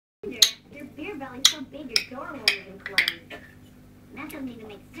belly's so big your door won't even close. That doesn't even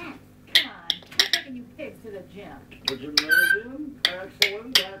make sense. Come on, who's taking you pigs to the gym? The gymnasium?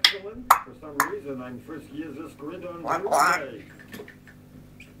 Excellent, excellent. For some reason, I'm frisky as a squid on Tuesday.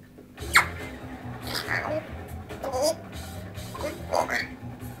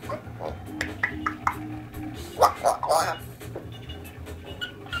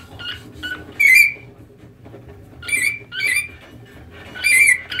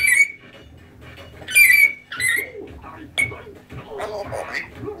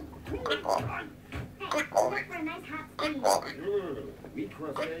 We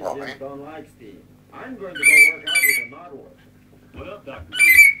crustaceans don't like steam. I'm going to go work out with a nautilus. What up, Dr. G?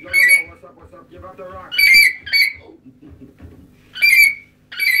 Yo, what's up? Give up the rock.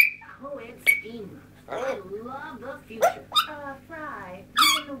 Co-ed steam room. I love the future. Fry,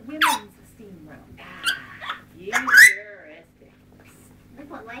 you're in the women's steam room. Futuristic. Look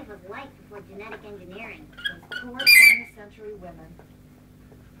what life was like before genetic engineering. Those poor 20th century women.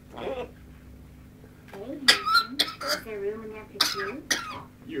 Hey, Houston, is there room in there for two?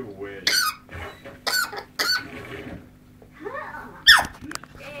 You wish.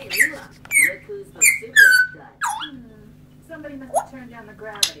 Hey, look who's the super stud. Somebody must have turned down the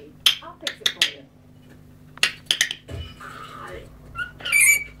gravity. I'll fix it for you.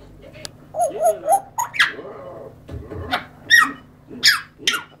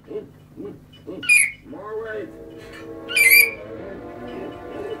 More weight.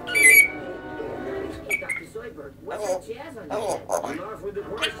 Hey, Dr. Zoidberg, what's that jazz on your head? Enough with the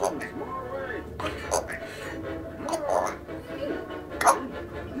questions. More weight.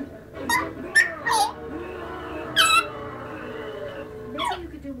 Maybe you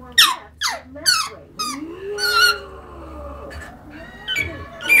could do more reps with less weight.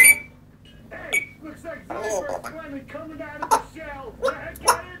 Hey, looks like Zoidberg's finally coming out of the shell. Get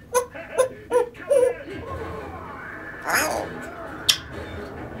it? He's coming in.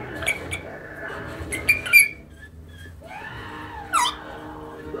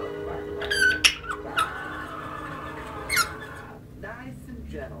 Nice and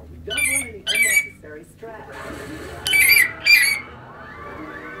gentle. We don't want any unnecessary stress.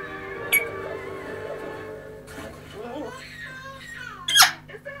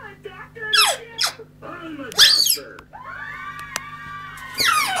 I'm a doctor.